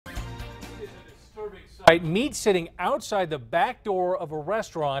Site, meat sitting outside the back door of a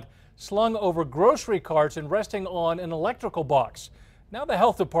restaurant, slung over grocery carts and resting on an electrical box. Now the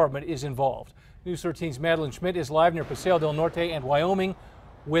health department is involved. News 13's Madeline Schmidt is live near Paseo del Norte and Wyoming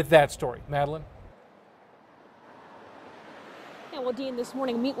with that story. Madeline. Yeah, well, Dean, this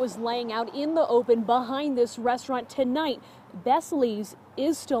morning meat was laying out in the open behind this restaurant. Tonight, Lee's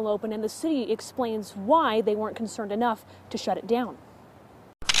is still open, and the city explains why they weren't concerned enough to shut it down.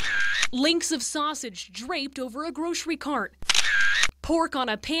 Links of sausage draped over a grocery cart. Pork on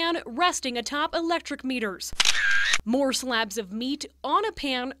a pan resting atop electric meters. More slabs of meat on a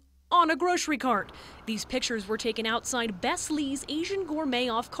pan on a grocery cart. These pictures were taken outside Lee's Asian Gourmet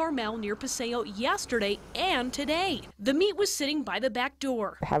off Carmel near Paseo yesterday and today. The meat was sitting by the back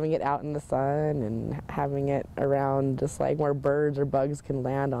door. Having it out in the sun and having it around just like where birds or bugs can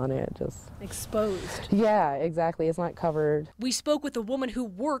land on it, just exposed. Yeah, exactly. It's not covered. We spoke with a woman who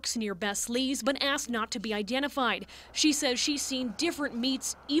works near Lee's but asked not to be identified. She says she's seen different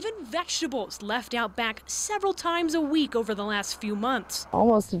meats, even vegetables, left out back several times a week over the last few months.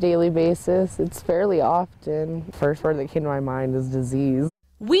 Almost a daily basis. It's fairly often. First word that came to my mind is disease.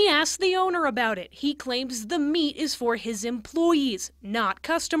 We asked the owner about it. He claims the meat is for his employees, not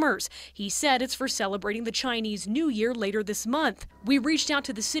customers. He said it's for celebrating the Chinese New Year later this month. We reached out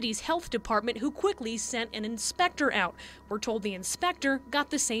to the city's health department, who quickly sent an inspector out. We're told the inspector got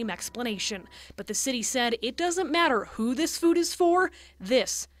the same explanation. But the city said it doesn't matter who this food is for.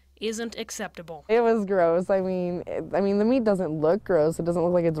 This isn't acceptable. It was gross. I mean, the meat doesn't look gross. It doesn't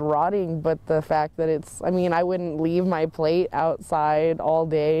look like it's rotting, but the fact that I wouldn't leave my plate outside all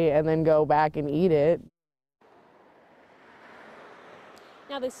day and then go back and eat it.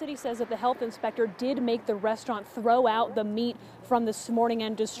 Now, the city says that the health inspector did make the restaurant throw out the meat from this morning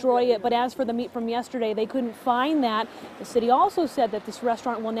and destroy it. But as for the meat from yesterday, they couldn't find that. The city also said that this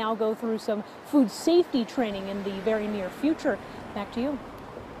restaurant will now go through some food safety training in the very near future. Back to you.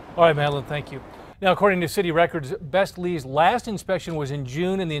 All right, Madeline, thank you. Now, according to city records, Lee's last inspection was in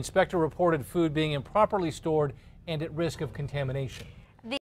June, and the inspector reported food being improperly stored and at risk of contamination.